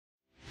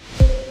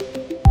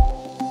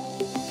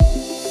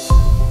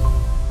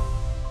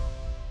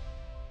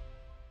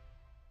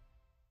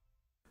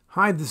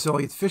Hi, this is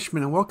Elliot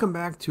Fishman, and welcome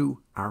back to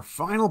our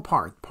final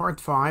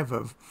part 5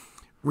 of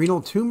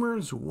Renal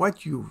Tumors,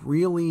 What You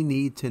Really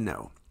Need to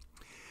Know.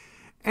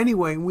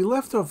 Anyway, we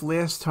left off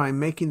last time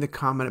making the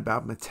comment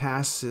about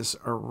metastasis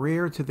are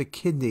rare to the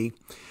kidney,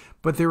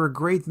 but they're a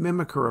great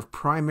mimicker of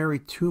primary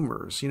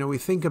tumors. We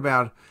think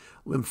about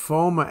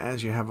lymphoma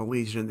as you have a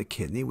lesion in the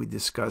kidney. We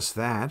discussed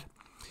that.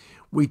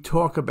 We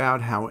talk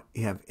about how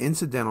you have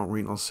incidental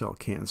renal cell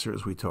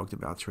cancers. We talked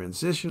about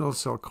transitional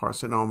cell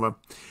carcinoma.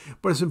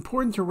 But it's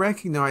important to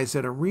recognize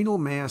that a renal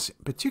mass,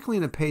 particularly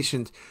in a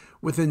patient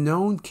with a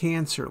known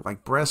cancer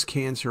like breast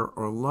cancer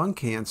or lung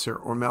cancer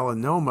or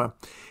melanoma,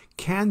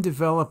 can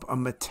develop a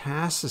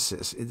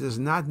metastasis. It does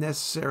not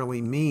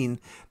necessarily mean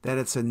that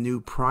it's a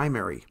new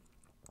primary.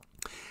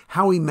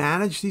 How we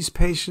manage these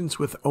patients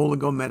with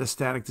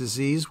oligometastatic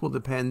disease will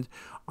depend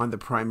on the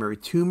primary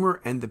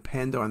tumor and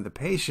depend on the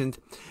patient,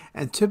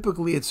 and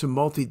typically it's a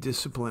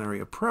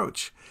multidisciplinary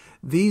approach.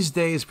 These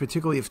days,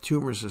 particularly if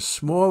tumors are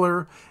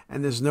smaller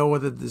and there's no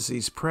other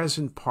disease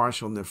present,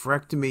 partial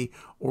nephrectomy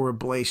or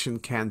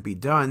ablation can be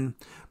done,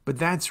 but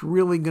that's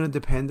really going to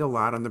depend a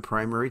lot on the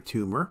primary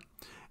tumor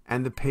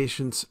and the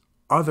patient's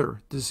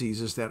other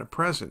diseases that are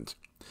present.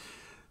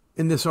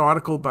 In this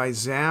article by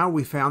Zhao,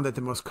 we found that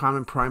the most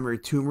common primary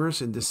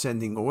tumors in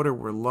descending order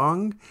were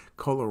lung,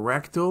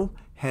 colorectal,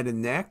 head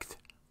and neck,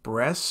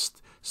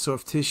 breast,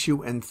 soft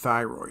tissue, and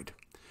thyroid.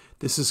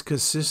 This is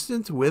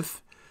consistent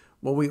with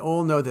what we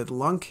all know, that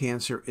lung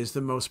cancer is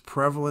the most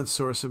prevalent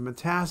source of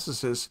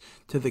metastasis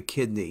to the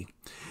kidney.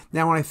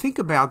 Now, when I think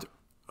about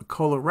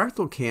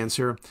colorectal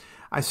cancer,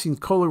 I've seen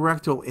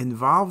colorectal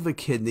involve the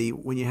kidney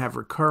when you have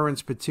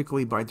recurrence,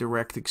 particularly by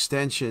direct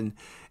extension.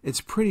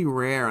 It's pretty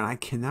rare, and I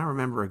cannot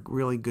remember a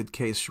really good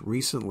case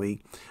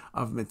recently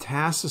of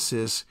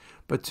metastasis,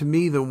 but to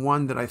me, the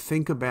one that I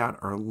think about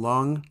are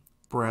lung,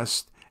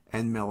 breast,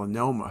 and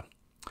melanoma.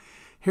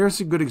 Here's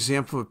a good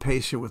example of a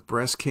patient with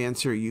breast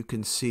cancer. You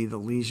can see the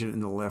lesion in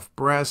the left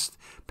breast.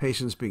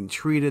 Patient's being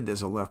treated.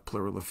 There's a left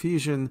pleural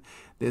effusion.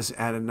 There's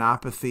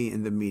adenopathy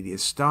in the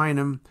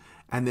mediastinum.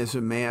 And there's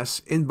a mass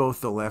in both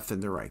the left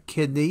and the right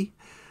kidney.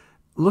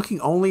 Looking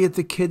only at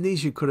the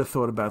kidneys, you could have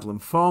thought about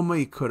lymphoma.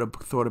 You could have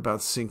thought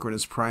about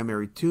synchronous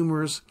primary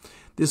tumors.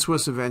 This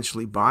was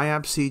eventually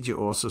biopsied. You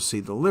also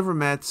see the liver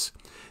mets.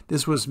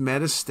 This was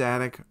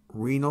metastatic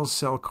renal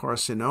cell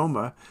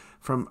carcinoma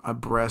from a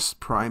breast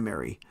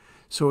primary.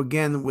 So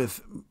again,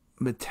 with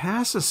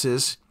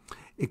metastasis,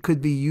 it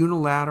could be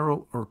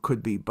unilateral or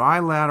could be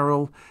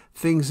bilateral.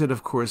 Things that,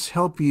 of course,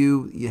 help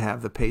you. You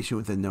have the patient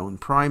with a known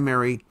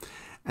primary.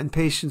 And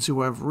patients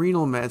who have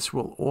renal mets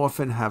will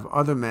often have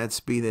other mets,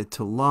 be they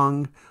to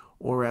lung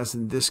or, as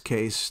in this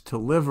case, to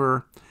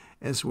liver,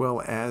 as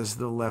well as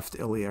the left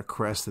iliac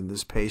crest in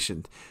this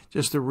patient.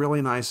 Just a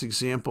really nice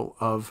example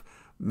of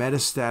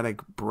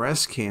metastatic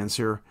breast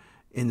cancer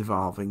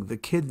involving the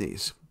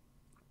kidneys.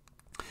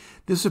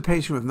 This is a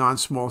patient with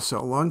non-small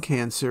cell lung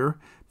cancer.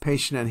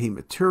 Patient had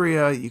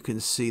hematuria. You can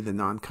see the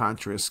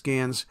non-contrast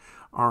scans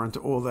aren't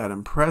all that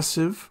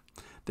impressive.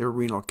 There are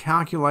renal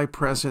calculi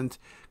present,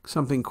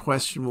 something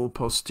questionable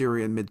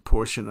posterior and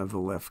mid-portion of the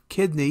left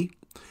kidney.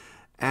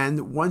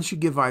 And once you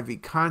give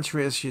IV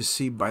contrast, you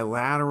see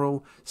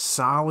bilateral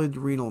solid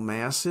renal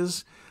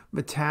masses.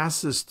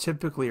 Metastases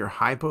typically are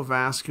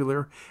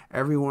hypovascular.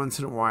 Every once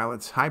in a while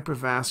it's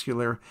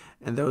hypervascular,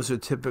 and those are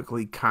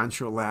typically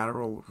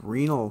contralateral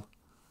renal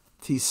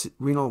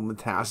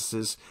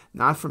metastasis,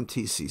 not from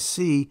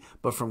TCC,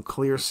 but from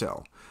clear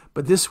cell.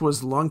 But this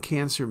was lung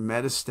cancer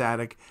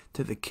metastatic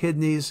to the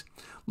kidneys.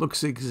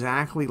 Looks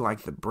exactly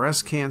like the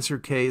breast cancer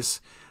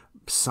case.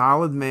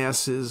 Solid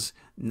masses,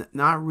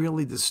 not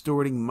really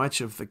distorting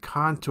much of the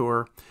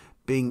contour,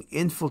 being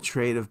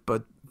infiltrative,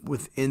 but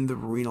within the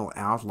renal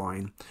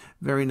outline.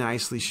 Very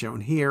nicely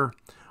shown here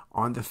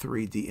on the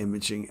 3D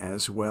imaging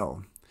as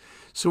well.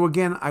 So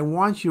again, I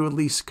want you to at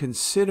least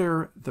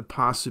consider the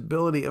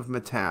possibility of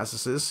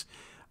metastasis,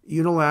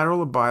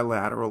 unilateral or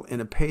bilateral, in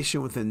a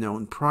patient with a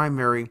known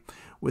primary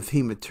with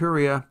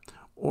hematuria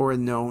or a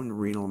known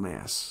renal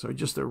mass. So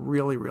just a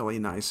really, really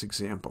nice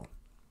example.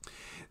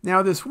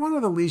 Now, there's one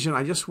other lesion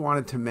I just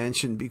wanted to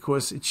mention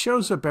because it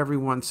shows up every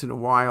once in a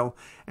while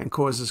and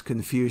causes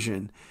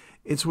confusion.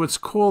 It's what's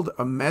called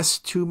a MES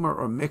tumor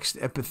or mixed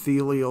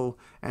epithelial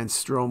and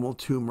stromal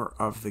tumor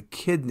of the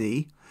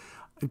kidney.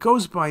 It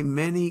goes by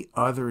many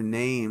other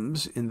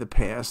names in the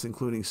past,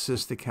 including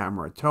cystic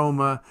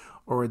hamartoma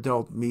or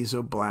adult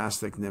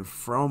mesoblastic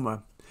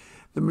nephroma.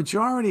 The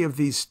majority of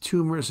these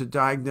tumors are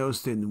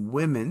diagnosed in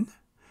women,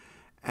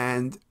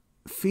 and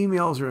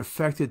females are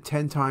affected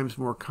 10 times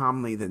more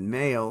commonly than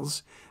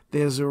males.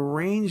 There's a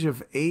range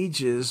of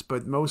ages,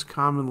 but most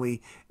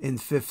commonly in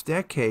 5th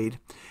decade,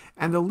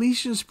 and the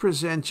lesions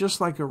present just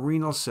like a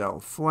renal cell: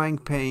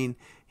 flank pain,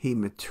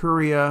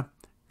 hematuria,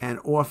 and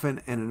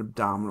often an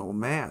abdominal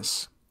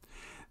mass.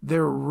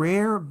 They're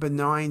rare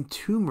benign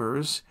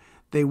tumors.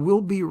 They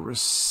will be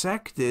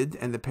resected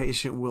and the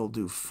patient will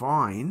do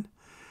fine.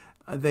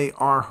 They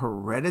are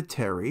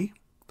hereditary.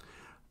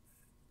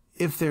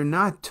 if they're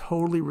not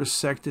totally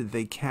resected,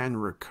 they can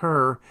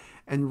recur,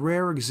 and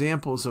rare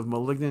examples of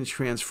malignant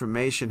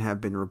transformation have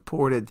been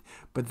reported,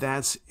 but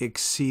that's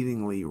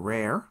exceedingly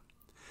rare.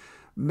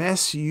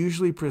 MES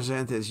usually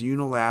present as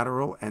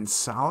unilateral and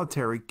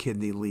solitary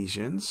kidney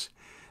lesions.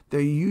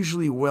 They're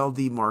usually well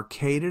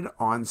demarcated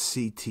on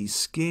CT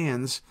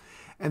scans,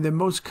 and they're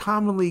most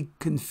commonly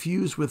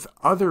confused with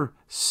other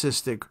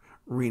cystic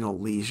renal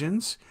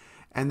lesions,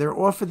 and they're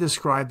often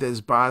described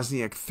as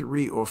Bosniak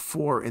 3 or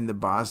 4 in the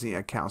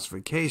Bosniak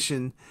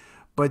calcification,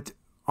 but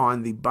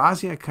on the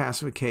Bosniak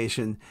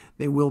calcification,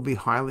 they will be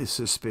highly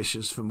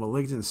suspicious for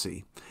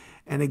malignancy.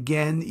 And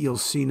again, you'll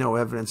see no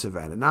evidence of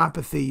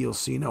adenopathy. You'll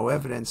see no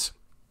evidence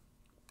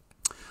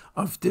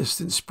of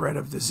distant spread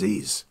of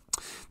disease.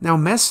 Now,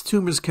 MES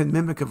tumors can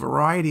mimic a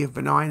variety of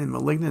benign and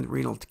malignant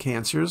renal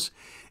cancers,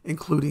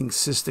 including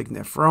cystic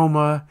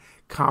nephroma,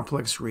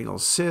 complex renal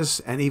cysts,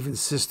 and even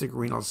cystic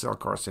renal cell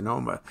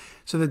carcinoma.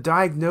 So the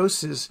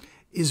diagnosis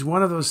is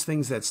one of those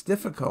things that's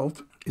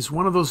difficult, is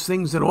one of those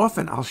things that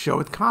often I'll show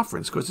at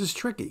conference because it's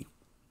tricky.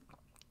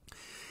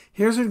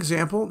 Here's an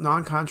example,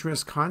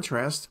 non-contrast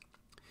contrast.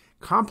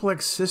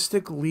 Complex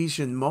cystic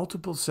lesion,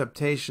 multiple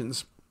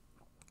septations.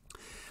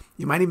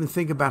 You might even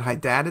think about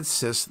hydatid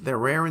cysts. They're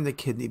rare in the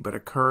kidney but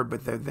occur,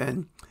 but they're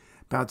then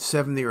about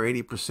 70 or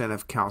 80%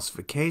 of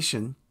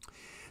calcification.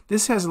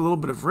 This has a little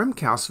bit of rim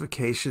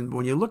calcification, but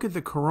when you look at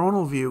the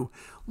coronal view,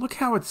 look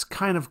how it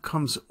kind of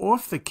comes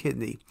off the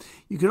kidney.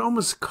 You can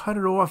almost cut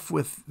it off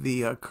with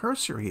the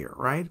cursor here,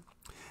 right?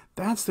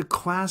 That's the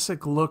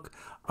classic look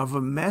of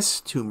a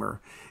MES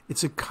tumor.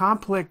 It's a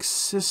complex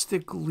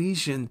cystic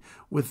lesion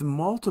with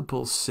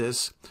multiple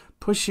cysts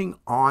pushing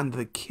on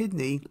the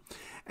kidney,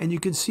 and you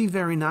can see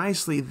very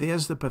nicely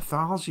there's the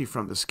pathology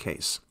from this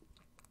case.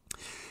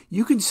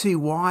 You can see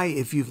why,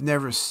 if you've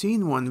never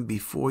seen one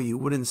before, you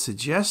wouldn't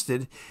suggest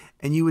it,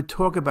 and you would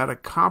talk about a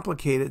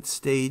complicated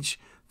stage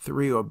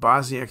 3 or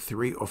Bosniak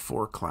 3 or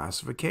 4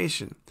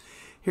 classification.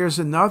 Here's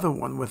another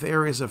one with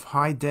areas of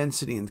high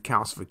density and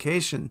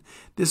calcification.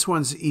 This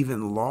one's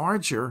even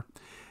larger.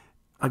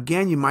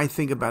 Again, you might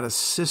think about a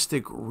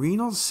cystic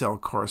renal cell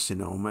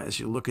carcinoma as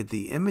you look at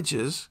the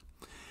images.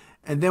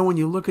 And then when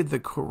you look at the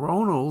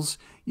coronals,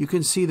 you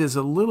can see there's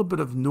a little bit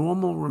of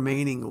normal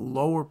remaining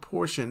lower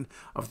portion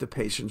of the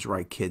patient's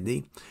right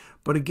kidney.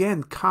 But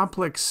again,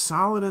 complex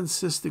solid and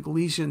cystic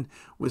lesion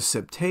with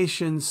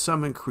septation,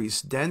 some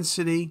increased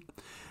density.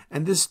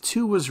 And this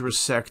too was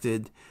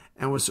resected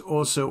and was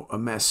also a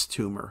MES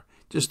tumor.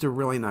 Just a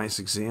really nice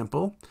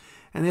example.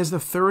 And there's the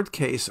third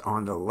case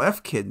on the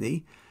left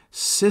kidney,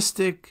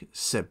 cystic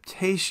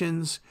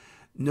septations,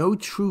 no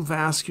true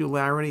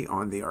vascularity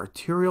on the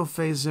arterial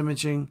phase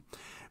imaging,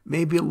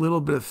 maybe a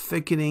little bit of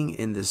thickening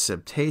in the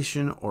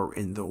septation or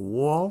in the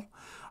wall.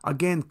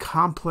 Again,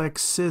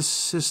 complex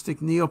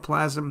cystic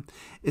neoplasm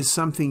is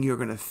something you're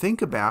going to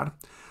think about.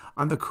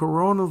 On the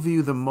coronal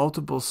view, the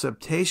multiple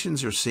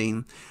septations are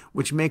seen,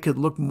 which make it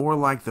look more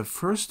like the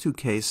first two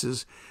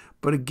cases.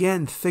 But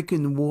again,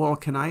 thickened wall,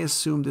 can I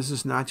assume this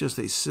is not just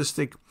a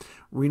cystic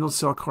renal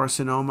cell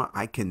carcinoma?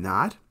 I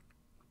cannot.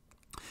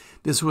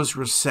 This was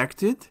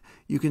resected.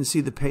 You can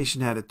see the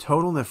patient had a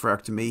total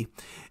nephrectomy.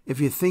 If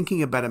you're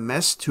thinking about a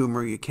MES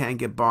tumor, you can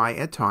get by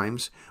at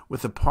times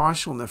with a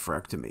partial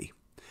nephrectomy.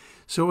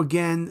 So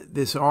again,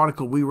 this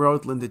article we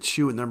wrote, Linda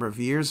Chu, a number of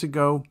years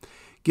ago.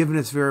 Given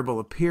its variable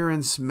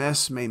appearance,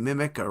 MES may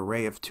mimic an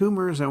array of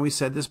tumors, and we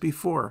said this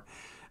before.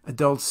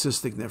 Adult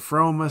cystic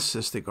nephroma,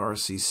 cystic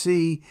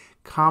RCC,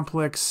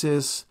 complex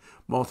cysts,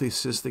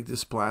 multicystic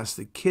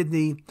dysplastic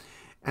kidney,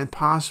 and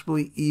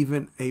possibly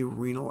even a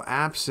renal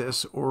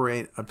abscess or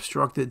an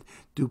obstructed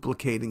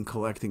duplicating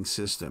collecting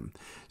system.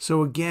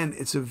 So again,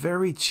 it's a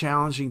very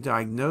challenging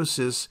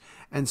diagnosis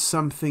and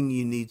something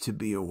you need to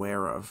be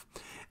aware of.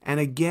 And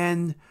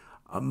again,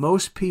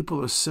 most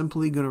people are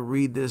simply going to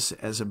read this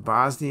as a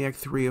Bosniak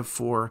 3 or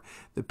 4.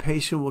 The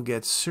patient will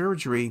get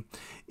surgery.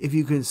 If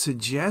you can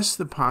suggest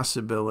the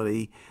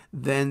possibility,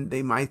 then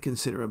they might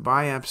consider a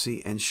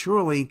biopsy, and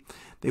surely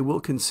they will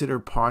consider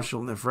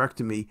partial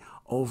nephrectomy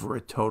over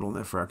a total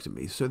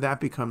nephrectomy. So that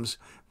becomes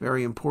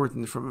very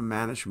important from a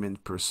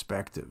management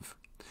perspective.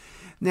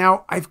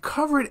 Now, I've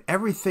covered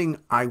everything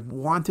I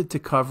wanted to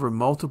cover,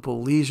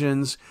 multiple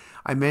lesions.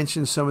 I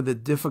mentioned some of the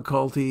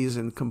difficulties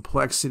and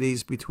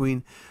complexities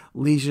between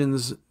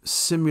lesions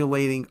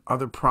simulating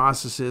other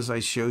processes.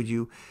 I showed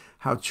you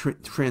how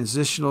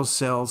transitional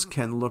cells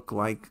can look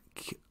like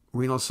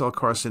renal cell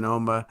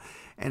carcinoma,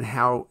 and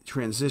how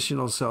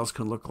transitional cells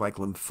can look like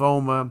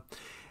lymphoma,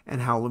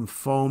 and how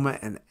lymphoma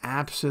and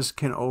abscess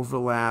can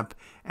overlap,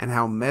 and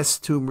how MES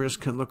tumors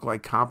can look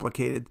like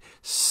complicated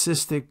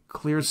cystic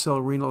clear cell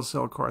renal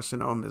cell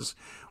carcinomas.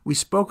 We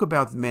spoke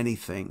about many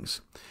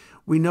things.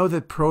 We know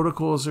that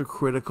protocols are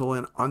critical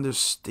in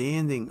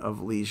understanding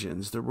of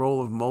lesions. The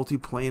role of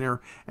multiplanar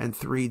and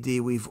 3D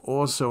we've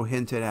also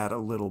hinted at a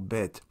little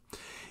bit.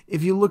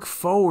 If you look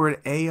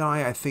forward,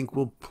 AI, I think,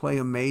 will play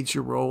a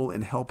major role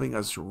in helping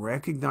us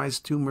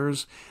recognize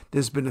tumors.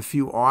 There's been a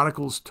few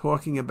articles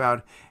talking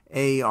about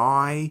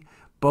AI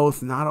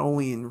both not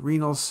only in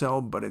renal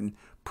cell but in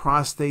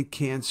prostate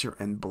cancer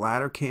and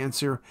bladder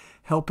cancer,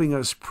 helping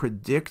us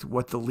predict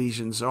what the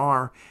lesions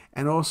are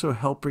and also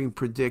helping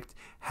predict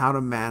how to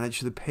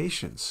manage the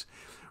patients.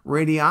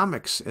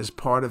 Radiomics, as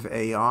part of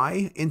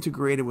AI,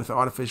 integrated with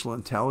artificial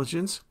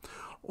intelligence,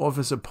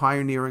 offers a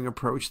pioneering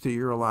approach to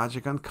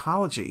urologic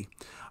oncology,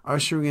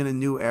 ushering in a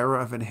new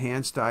era of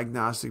enhanced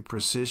diagnostic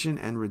precision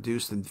and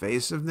reduced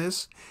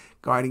invasiveness,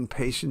 guiding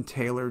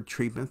patient-tailored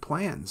treatment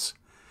plans.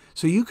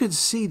 So you could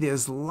see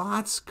there's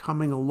lots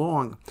coming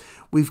along.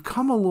 We've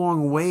come a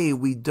long way.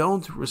 We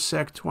don't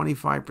resect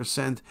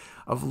 25%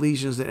 of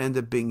lesions that end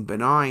up being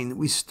benign.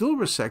 We still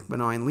resect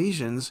benign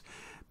lesions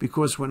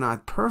because we're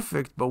not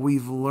perfect, but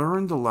we've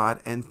learned a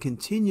lot and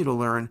continue to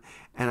learn,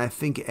 and I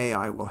think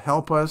AI will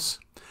help us.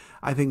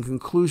 I think in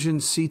conclusion,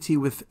 CT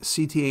with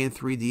CTA and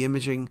 3D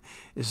imaging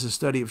is the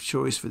study of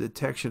choice for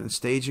detection and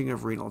staging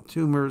of renal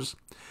tumors.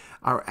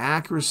 Our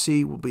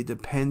accuracy will be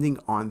depending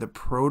on the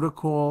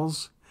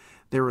protocols.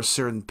 There are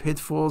certain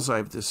pitfalls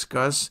I've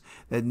discussed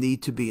that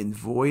need to be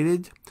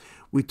avoided.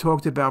 We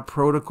talked about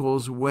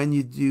protocols when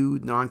you do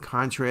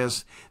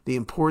non-contrast, the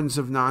importance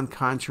of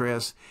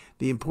non-contrast,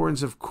 the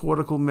importance of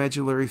cortical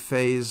medullary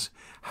phase,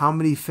 how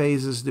many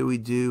phases do we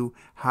do,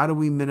 how do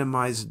we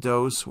minimize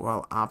dose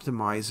while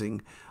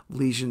optimizing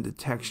lesion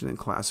detection and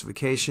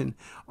classification,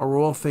 are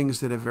all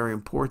things that are very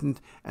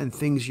important and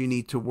things you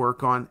need to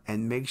work on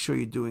and make sure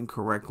you're doing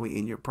correctly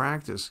in your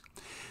practice.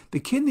 The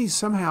kidneys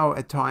somehow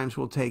at times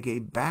will take a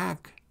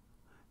back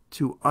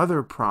to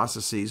other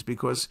processes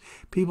because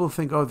people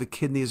think, oh, the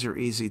kidneys are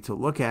easy to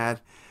look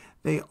at.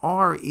 They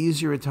are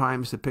easier at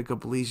times to pick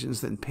up lesions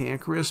than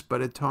pancreas,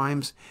 but at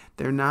times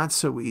they're not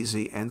so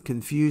easy, and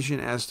confusion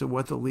as to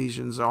what the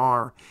lesions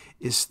are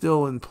is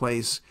still in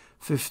place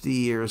 50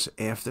 years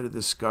after the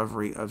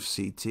discovery of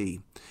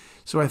CT.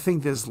 So I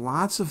think there's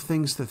lots of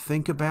things to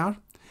think about.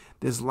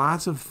 There's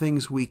lots of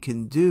things we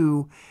can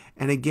do.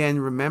 And again,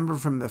 remember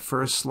from the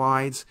first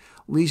slides,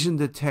 lesion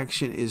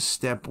detection is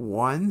step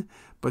one,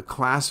 but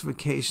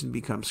classification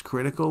becomes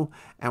critical,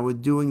 and we're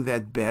doing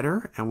that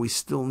better, and we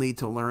still need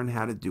to learn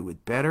how to do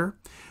it better.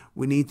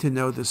 We need to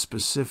know the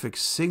specific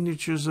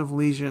signatures of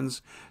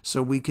lesions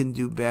so we can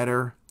do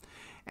better.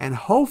 And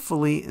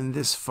hopefully in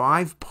this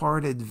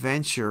 5-part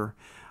adventure,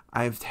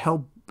 I've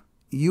helped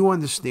you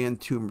understand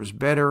tumors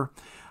better.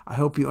 I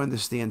hope you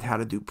understand how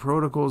to do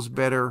protocols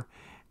better,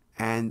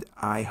 and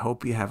I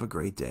hope you have a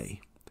great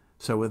day.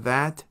 So with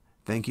that,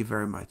 thank you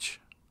very much.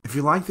 If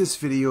you like this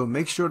video,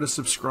 make sure to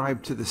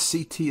subscribe to the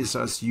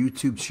CTisus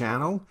YouTube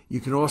channel.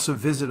 You can also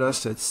visit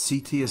us at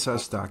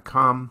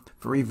ctisus.com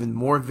for even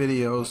more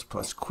videos,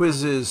 plus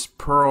quizzes,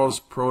 pearls,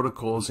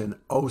 protocols, and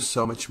oh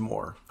so much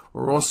more.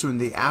 We're also in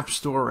the App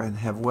Store and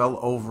have well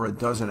over a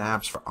dozen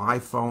apps for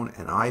iPhone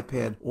and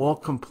iPad, all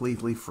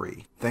completely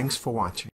free. Thanks for watching.